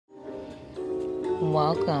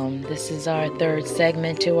Welcome. This is our third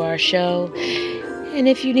segment to our show. And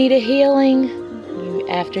if you need a healing,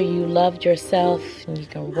 after you loved yourself and you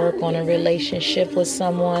can work on a relationship with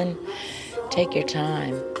someone, take your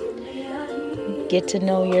time. Get to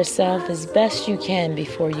know yourself as best you can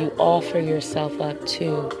before you offer yourself up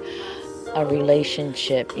to a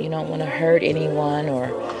relationship. You don't want to hurt anyone or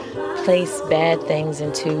place bad things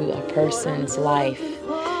into a person's life.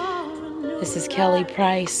 This is Kelly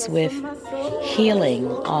Price with Healing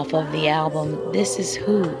off of the album This Is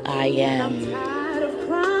Who I Am.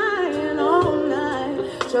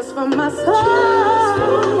 Just for my soul,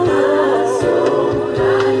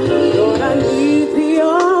 Lord, I need thee,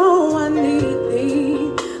 oh, I need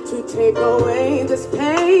thee to take away this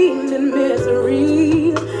pain and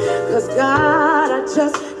misery. 'Cause God, I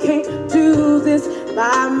just can't do this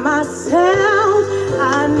by myself.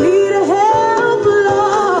 I need a help, Lord.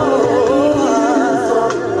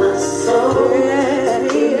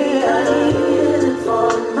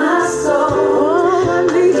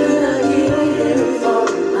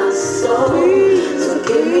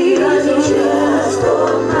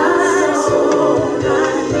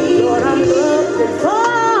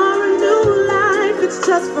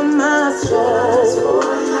 Just for my soul,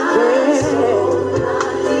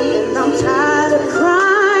 and I'm tired of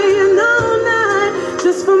crying all night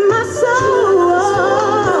just for my soul.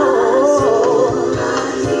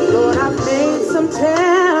 Lord, I've made some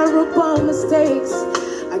terrible mistakes.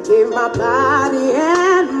 I gave my body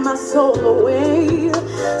and my soul away.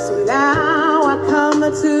 So now I come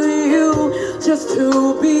to you just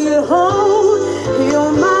to behold,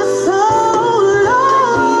 heal my soul.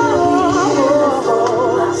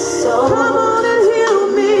 Come on and heal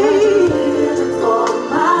me.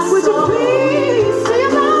 Would you please see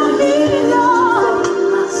about me, Lord?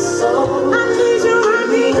 I need you, I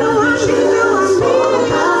need you, I need you, I need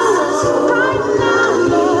you right now,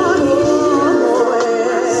 Lord.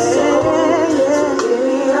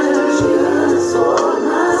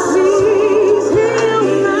 Please heal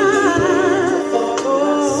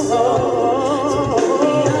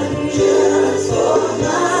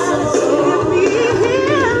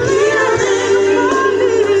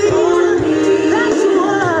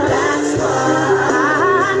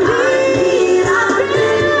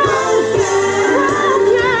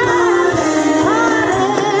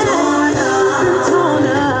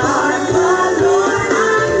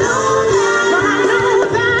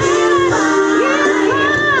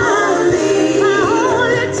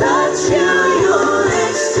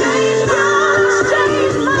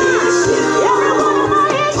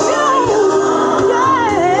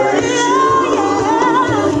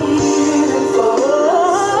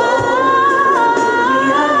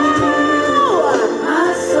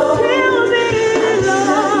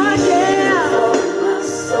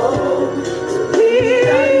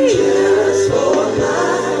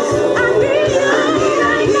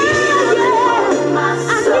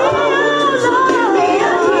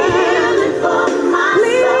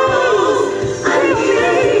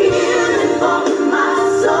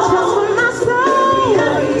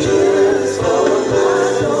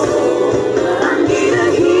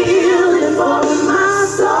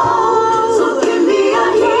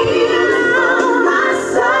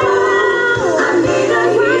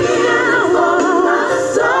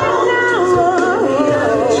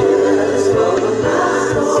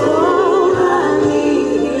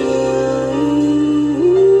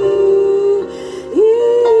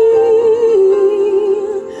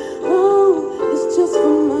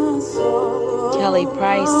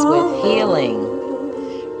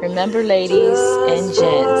Remember, ladies and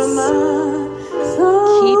gents,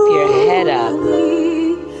 keep your head up.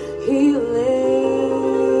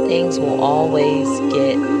 Things will always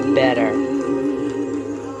get better.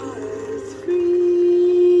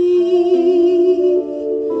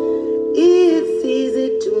 It's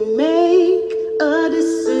easy to make a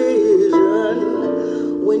decision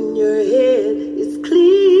when your head is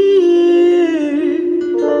clear.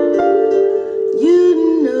 You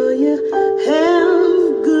know you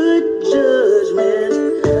have good judgment,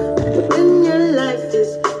 but when your life is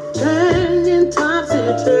turning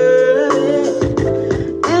topsy-turvy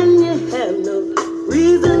and you have no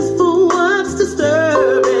reason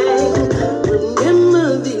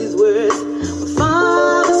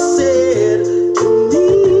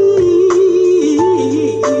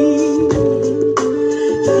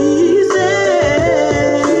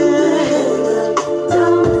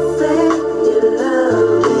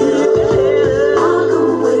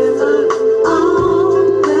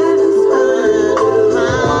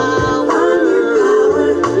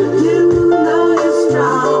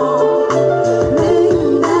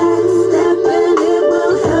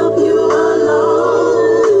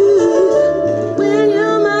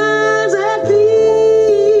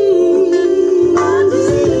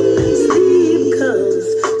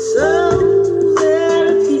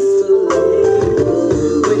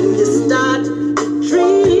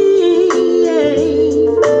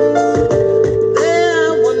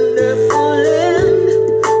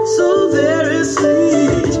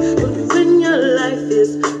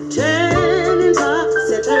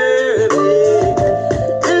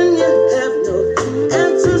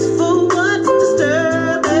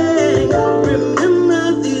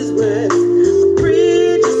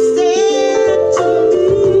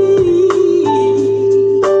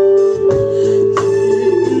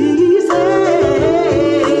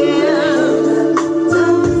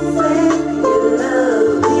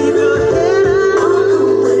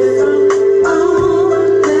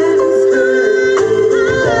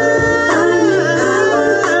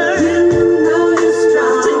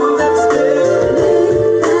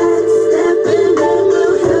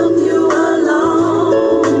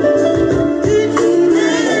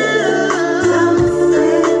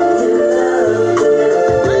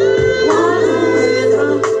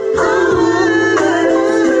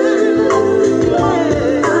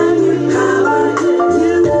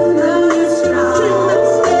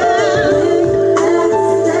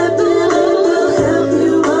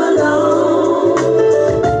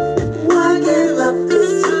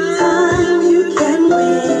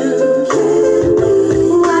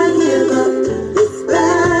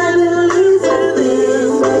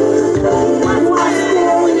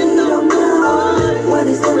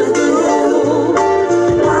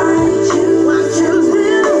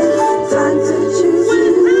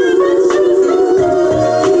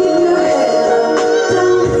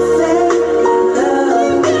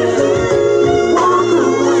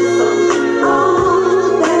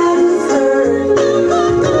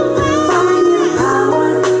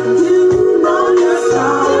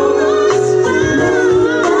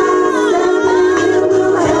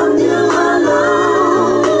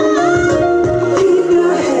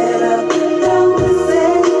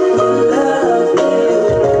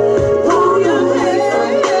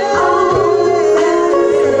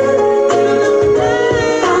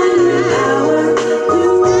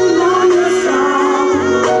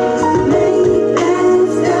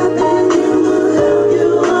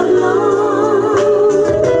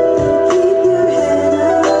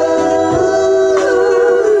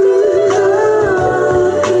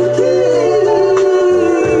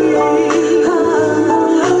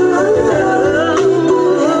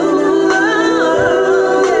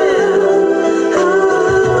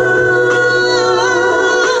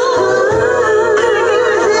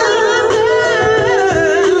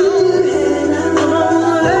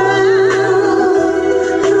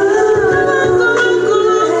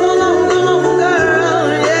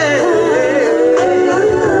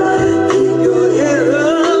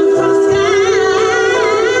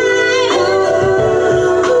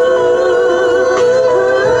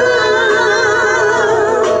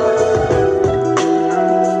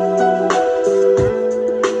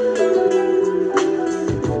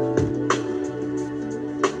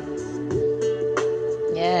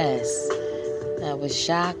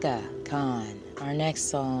next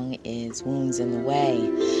song is Wounds in the Way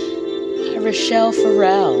by Rochelle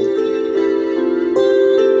Farrell.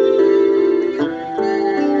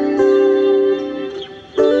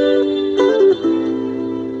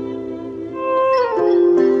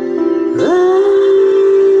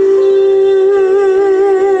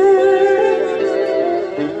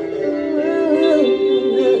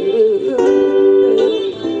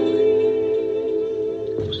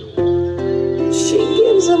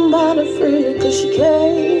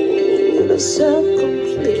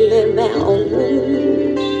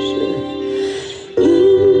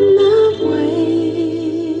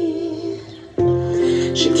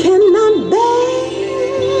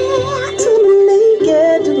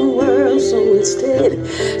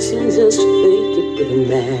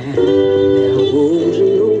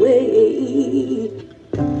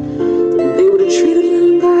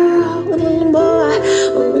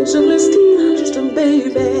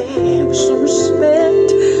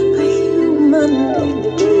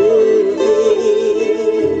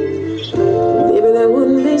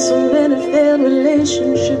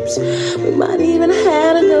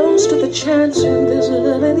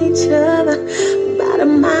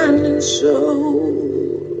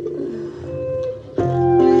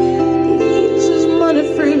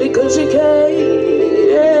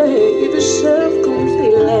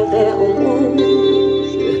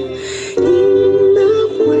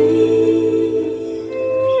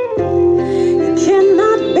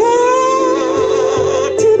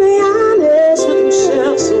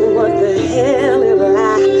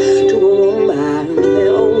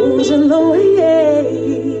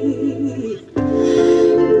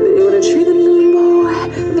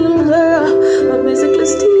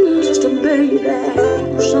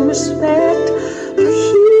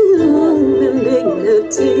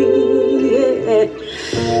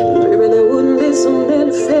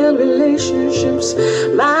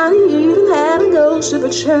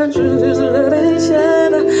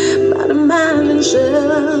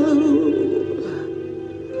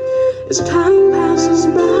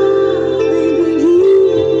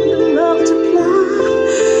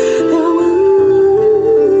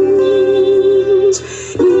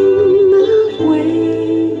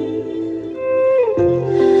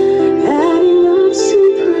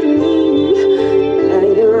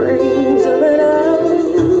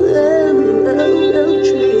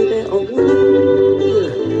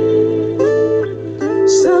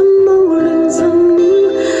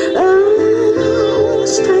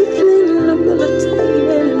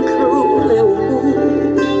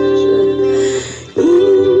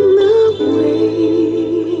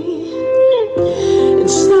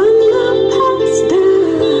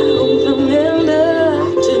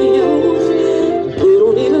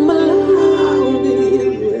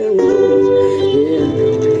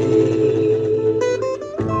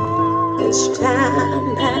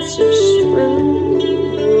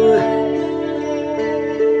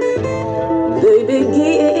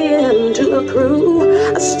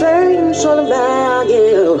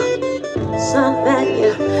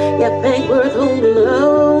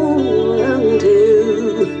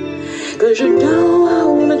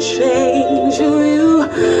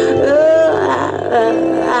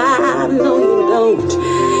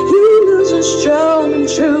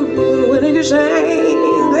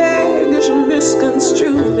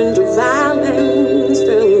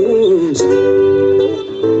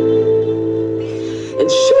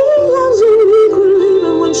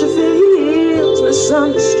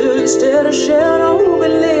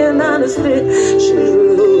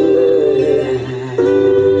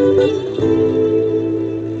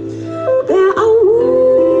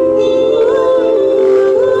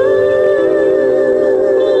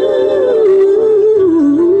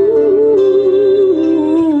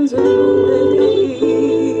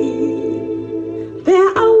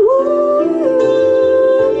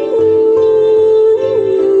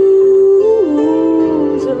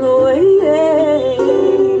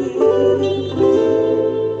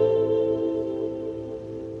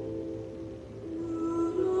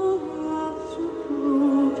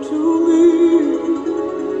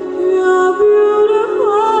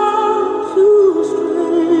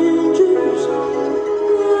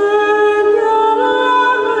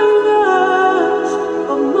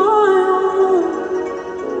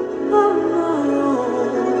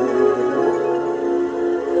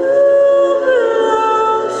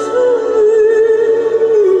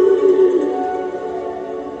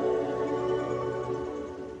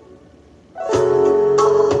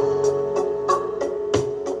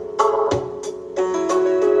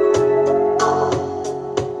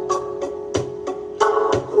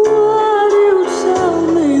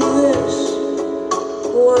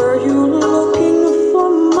 Were you looking for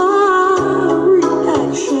my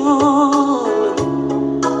reaction?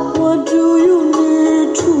 What do you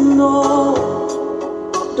need to know?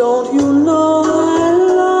 Don't you know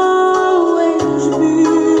I'll always be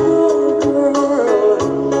your girl?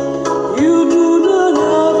 You do not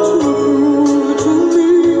have to prove to me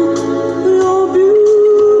you're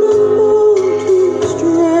beautiful to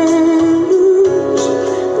strangers.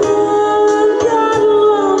 I've got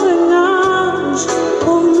loving eyes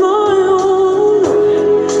of my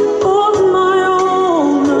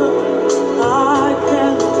own, I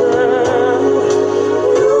can tell.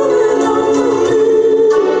 You belong to me.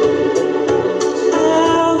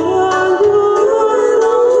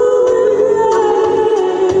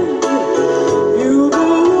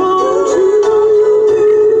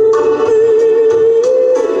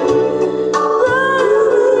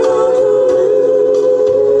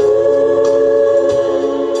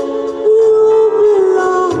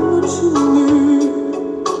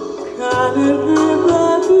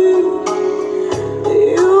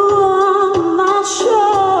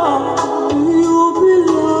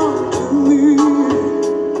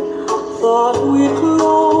 Thought we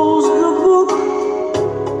closed the book.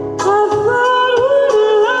 I thought we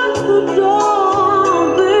locked the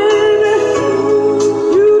door, baby.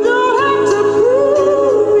 You don't have to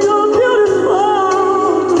prove you're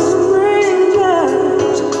beautiful to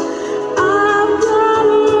strangers. I've got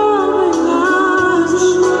loving eyes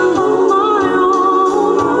of my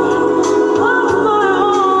own,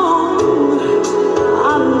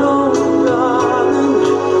 I know, darling,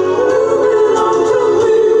 you belong to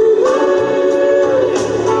me.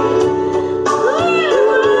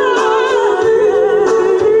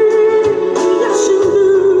 Yes, you do.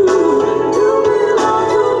 You belong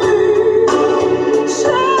to me.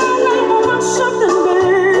 Say something,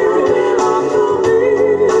 baby.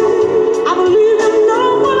 I believe you know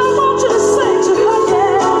what I want you to say to her.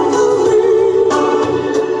 Yes,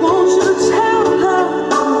 want you to tell her,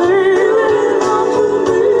 baby.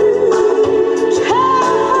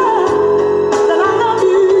 Tell her that I love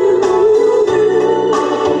you.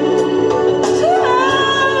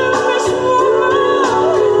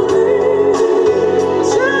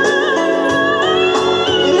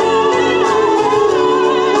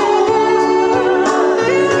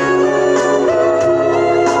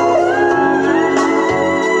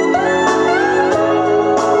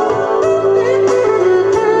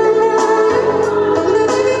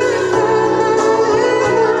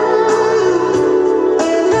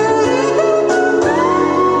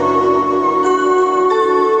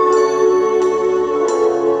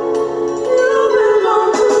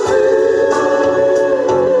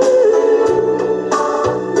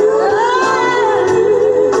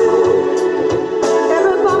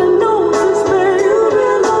 Everybody knows this, baby. You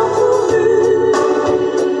belong to me.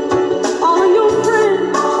 All of your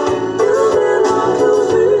friends, you belong to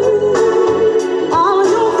me. All of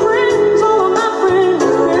your friends, all of my friends,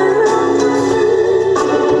 baby,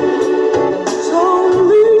 told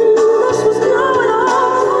me this was going on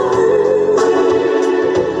for me.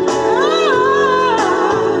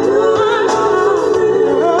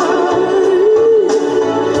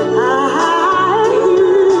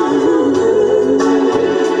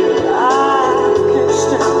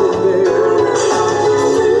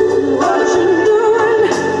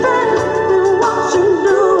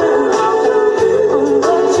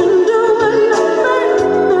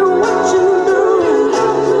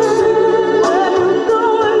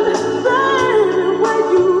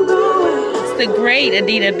 The great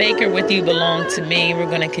Anita Baker with You Belong to Me. We're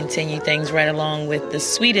going to continue things right along with The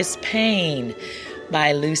Sweetest Pain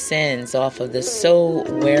by Loose Ends off of the So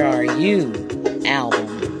Where Are You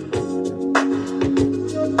album.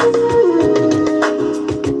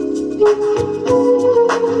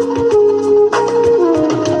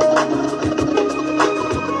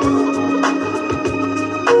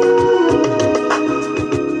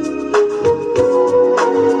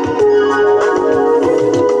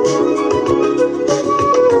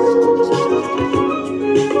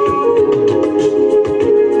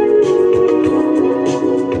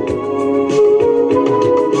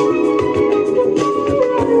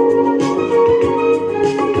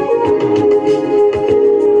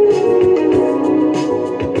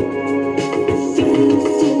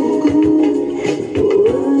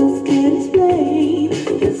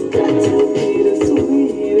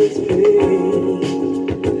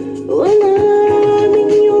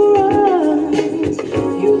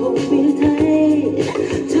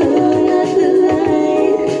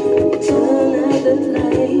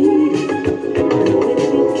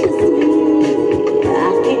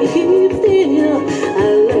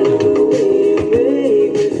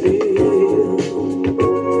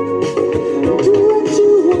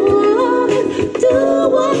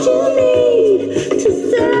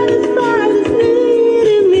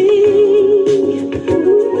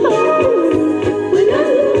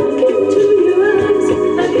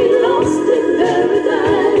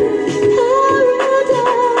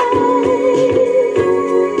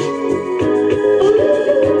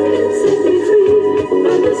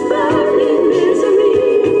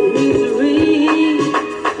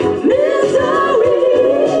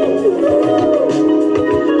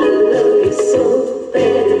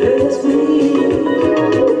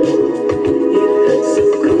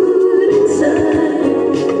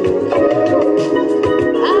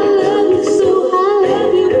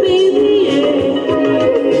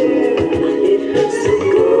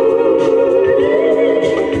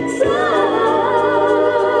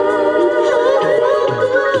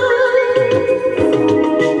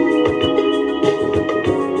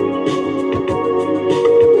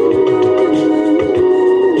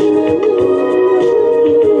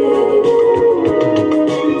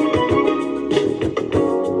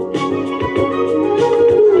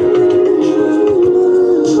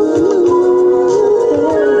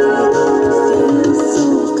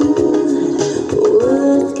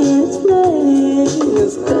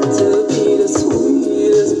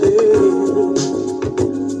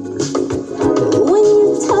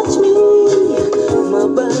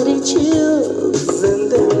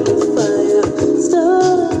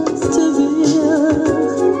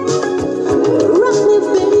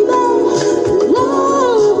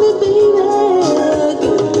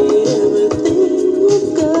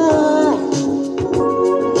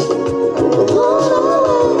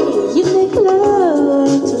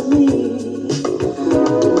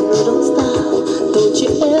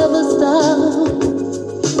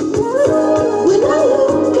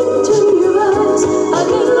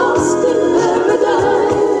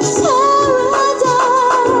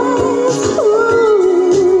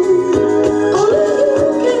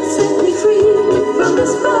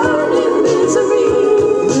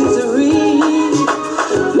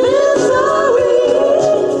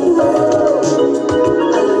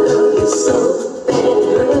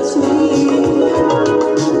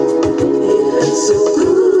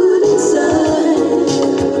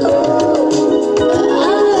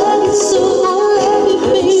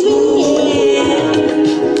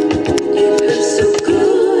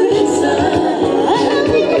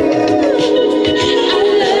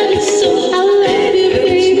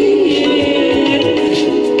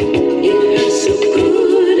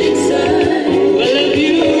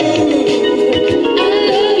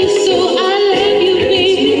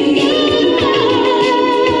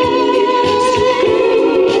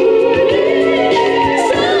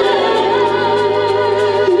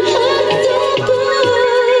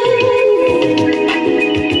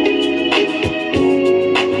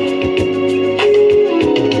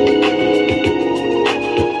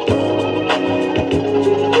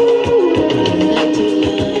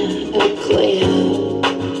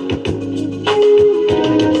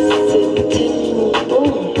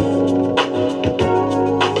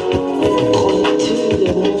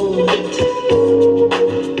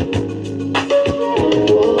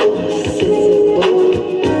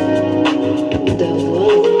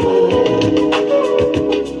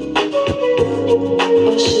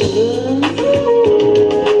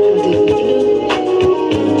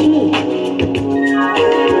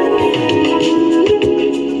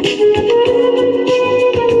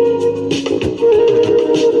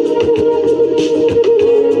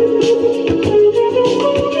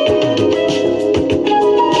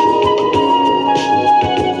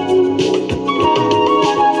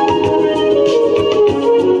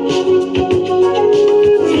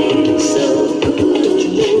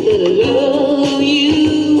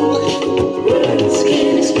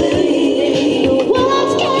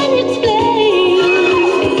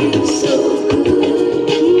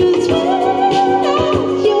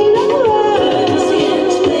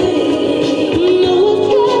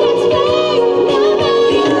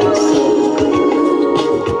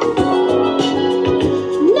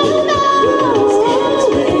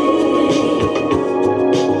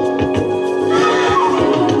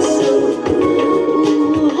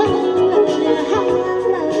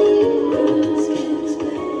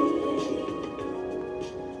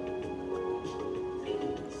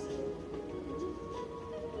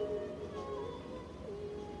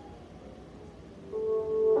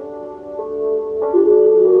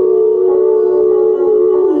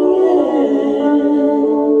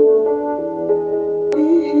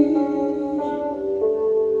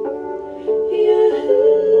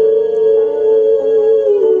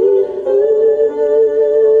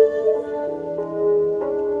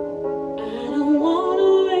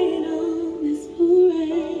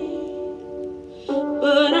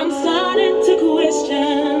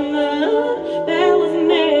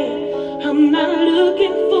 I'm not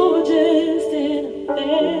looking for just an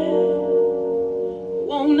affair.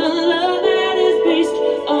 Want a love that is based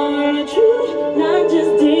on the truth, not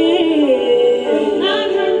just dare. Not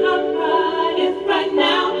hurt my pride if right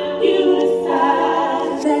now you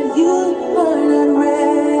decide that you are not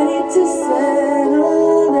ready to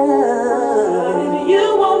settle down. If you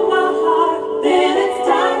want my heart, then it's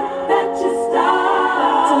time that you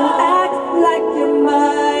start to act like you're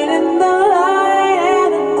mine in the light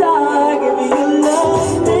and the dark. If you love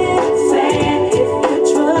me, say it. If you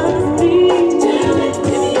trust me, do it.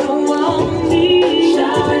 If you want me,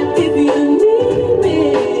 show it. If you need me,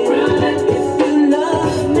 prove it. If you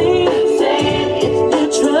love me, say it. If you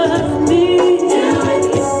trust me, do it.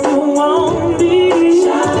 If you want me,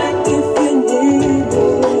 show it. If you need me,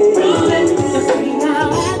 prove it. Just scream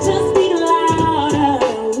out, just be louder.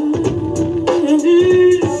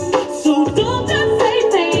 So don't just say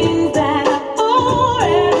things that I've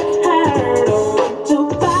already heard, or to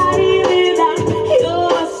fight it out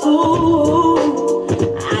your soul.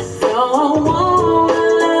 I don't wanna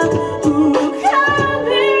love who can't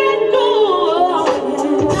let go.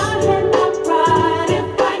 Not hurt my pride if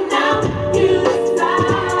right now you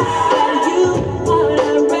decide that you are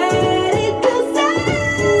not ready to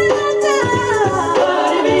settle down.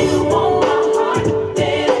 But if you want my heart,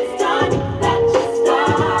 then it's time that you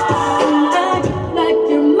start and act like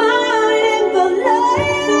you're mine in the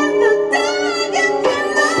light and the dark. If you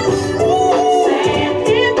love me, say it.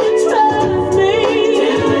 If you trust me, do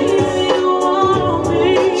it. If you want me,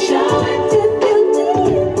 show it. If you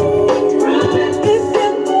need me, prove it. If you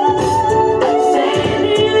want me, say it.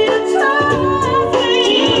 If you trust me,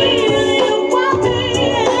 if you want me,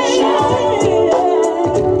 show it.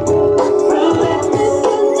 Prove it. If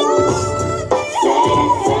you love me, say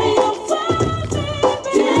it. Say you want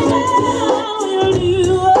me, do it. Will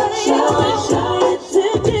you show it? Show it. To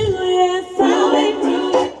do it, prove it.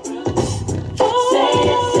 Prove it. Say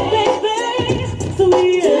it, baby. So we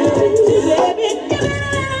baby, give it.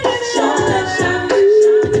 Show it, show it.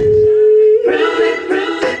 Prove it,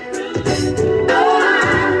 prove it. Oh, I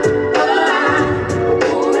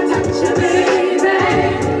wanna touch you, baby,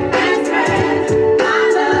 and spread my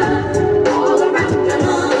love all around you,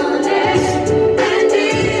 honey. And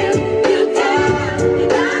if you can, you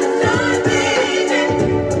gotta show it, baby.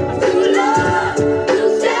 True love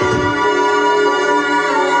will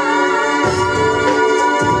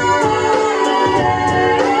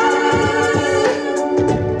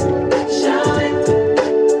show it,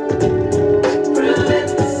 prove it,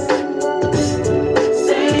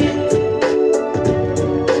 say it,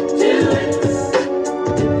 do it,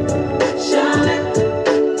 show it,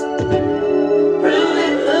 prove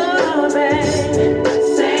it, oh baby,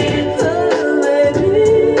 say it, oh baby,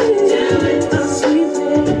 do it, oh sweet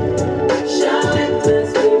baby, show it, oh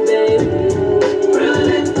sweet baby,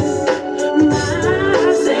 prove it, my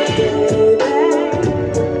say it,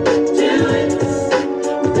 do it,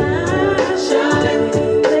 my show it,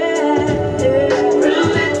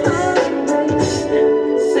 prove it,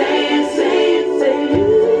 say it, say it, say it,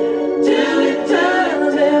 do it,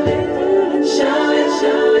 baby, show it,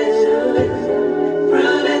 show it, show it,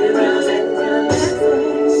 prove it,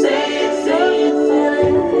 say it, say it, say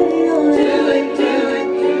it, do it,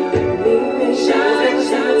 show it,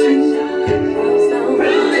 show it,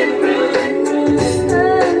 prove it,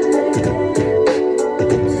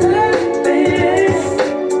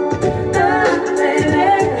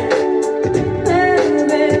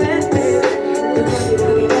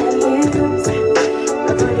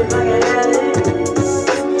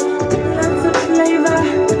 lots of flavor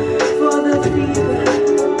for the fever.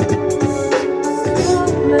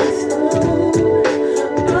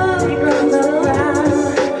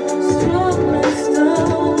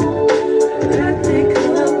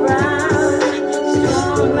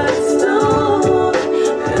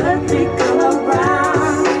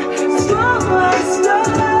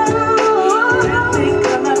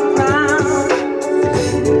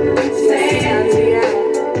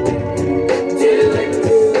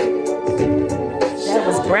 That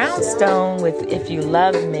was Brownstone with If You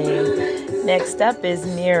Love Me. Next up is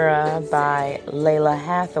Mira by Layla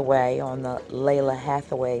Hathaway on the Layla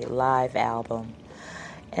Hathaway live album.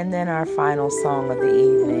 And then our final song of the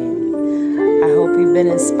evening. I hope you've been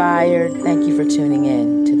inspired. Thank you for tuning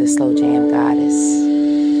in to the Slow Jam Goddess.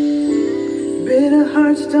 Bitter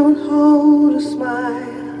hearts don't hold a smile.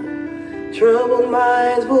 Troubled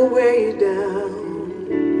minds will wear you down.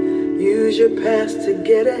 Use your past to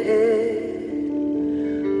get ahead.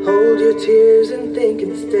 Hold your tears and think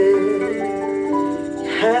instead. You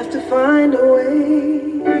have to find a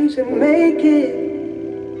way to make it.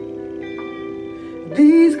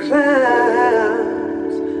 These clouds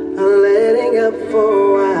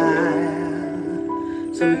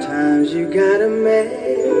Sometimes you gotta make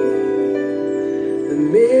the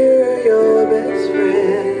mirror your best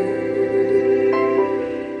friend,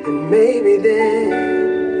 and maybe then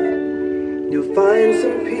you'll find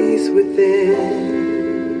some peace within.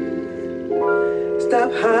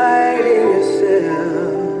 Stop hiding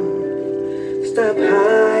yourself, stop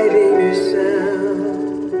hiding yourself.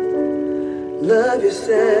 Love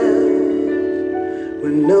yourself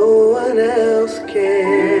when no one else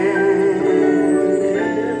can.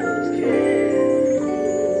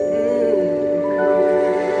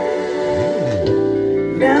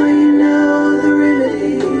 Now you know the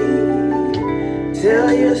remedy. Tell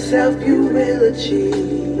yourself you will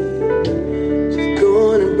achieve. Just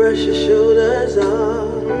go on and brush your shoulders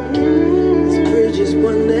off. This bridge is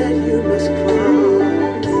one that you must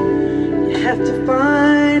cross. You have to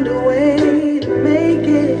find a way to make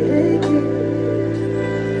it.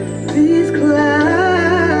 These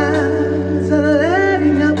clouds are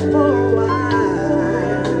letting up for a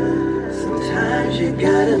while. Sometimes you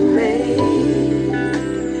gotta make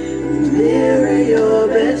mirror your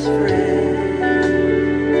best friend,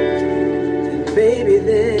 and maybe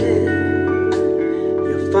then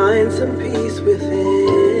you'll find some peace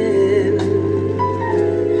within.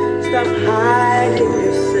 Stop hiding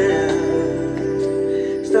yourself,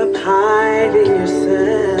 stop hiding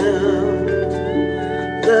yourself.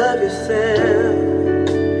 Love yourself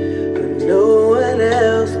when no one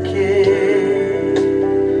else can.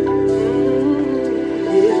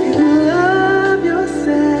 If you love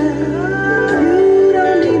yourself, you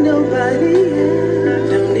don't need nobody else.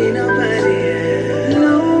 Don't need nobody else.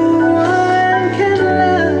 No one can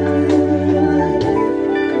love you like you.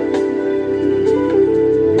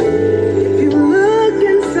 If you look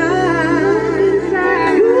inside,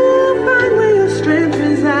 you'll find where your strength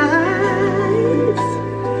resides.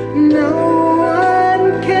 No one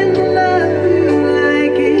can love you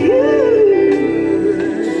like you.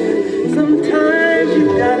 Sometimes you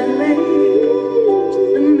gotta make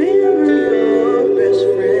the mirror your best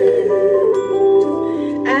friend,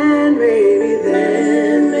 and maybe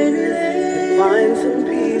then you'll find some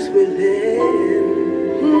peace within.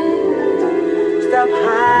 Stop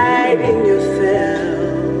hiding yourself,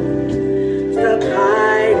 stop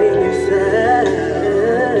hiding yourself.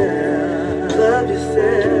 Love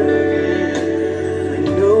yourself like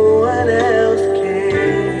no one else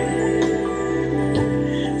can.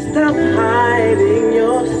 Stop hiding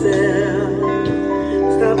yourself,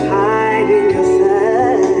 stop hiding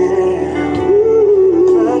yourself.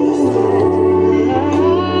 Love yourself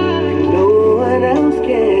like no one else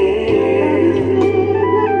can.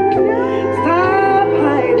 Stop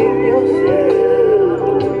hiding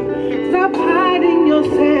yourself, stop hiding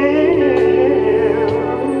yourself.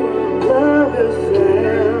 Love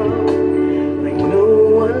yourself like no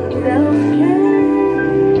one else can.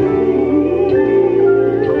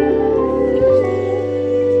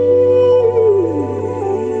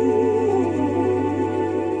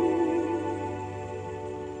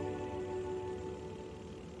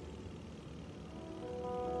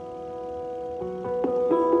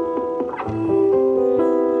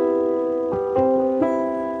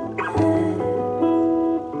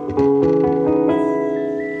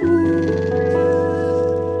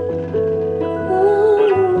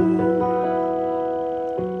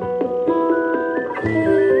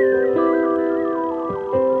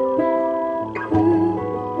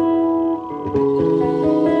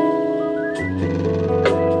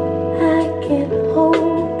 I can't hold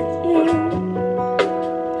it in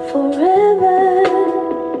forever.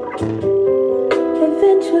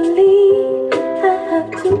 Eventually, I have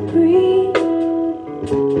to breathe.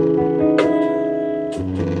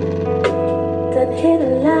 Done hit a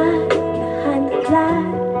lie behind a lie,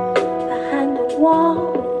 behind a wall.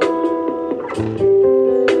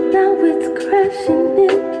 Now it's crashing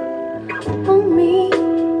in on me.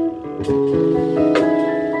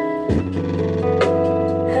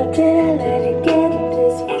 How did I let it get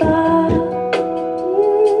this far?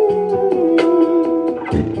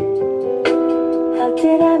 How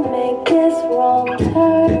did I make this wrong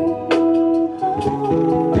turn?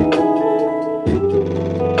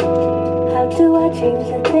 How do I change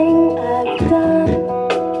the thing I've done?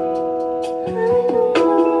 I don't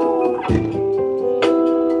know.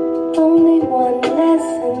 Only one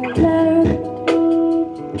lesson learned.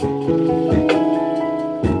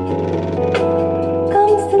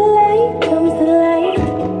 Comes to the light, comes to the light.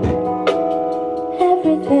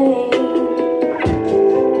 Everything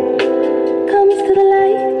comes to the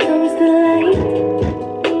light, comes to the light.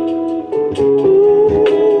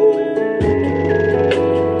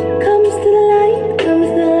 Comes to the light, comes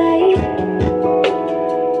to the light.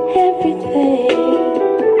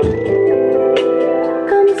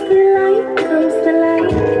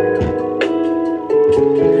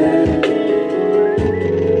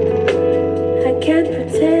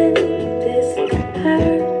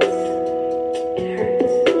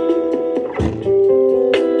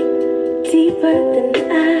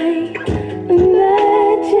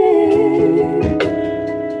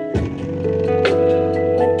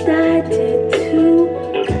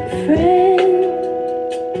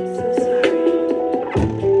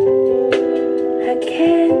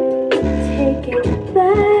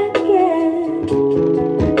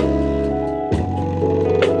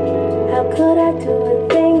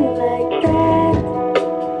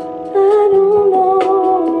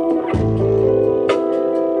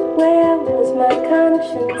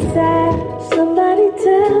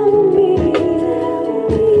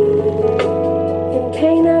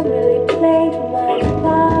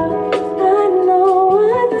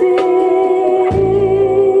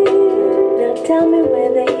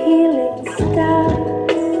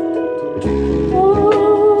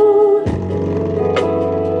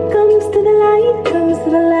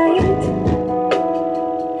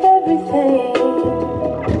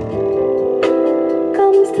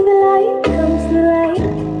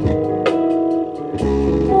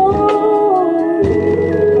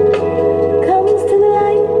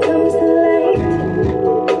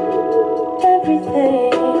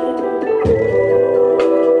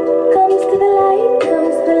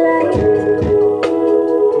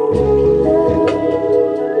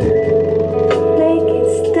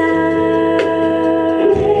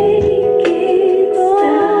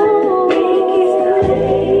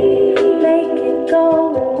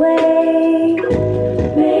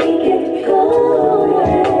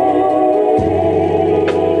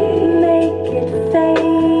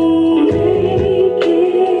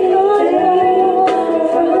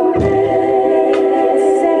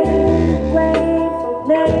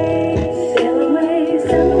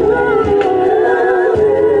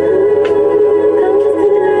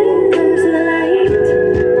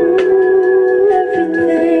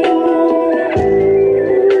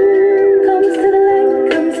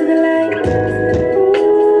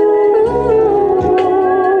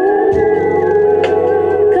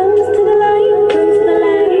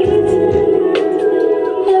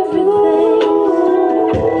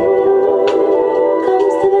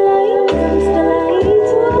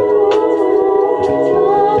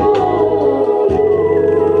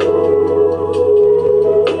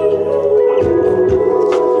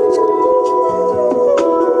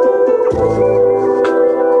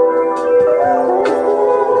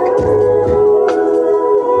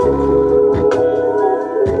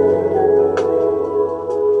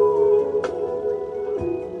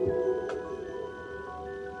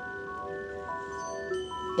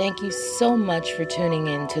 Thank you so much for tuning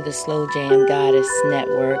in to the Slow Jam Goddess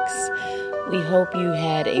Networks. We hope you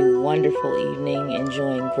had a wonderful evening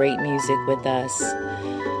enjoying great music with us.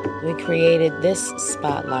 We created this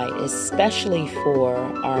spotlight especially for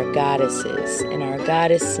our goddesses and our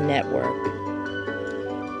goddess network.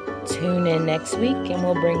 Tune in next week and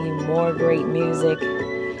we'll bring you more great music,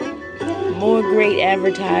 more great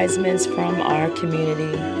advertisements from our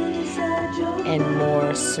community, and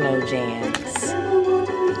more slow jams.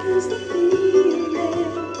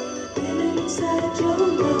 Inside your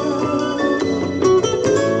love.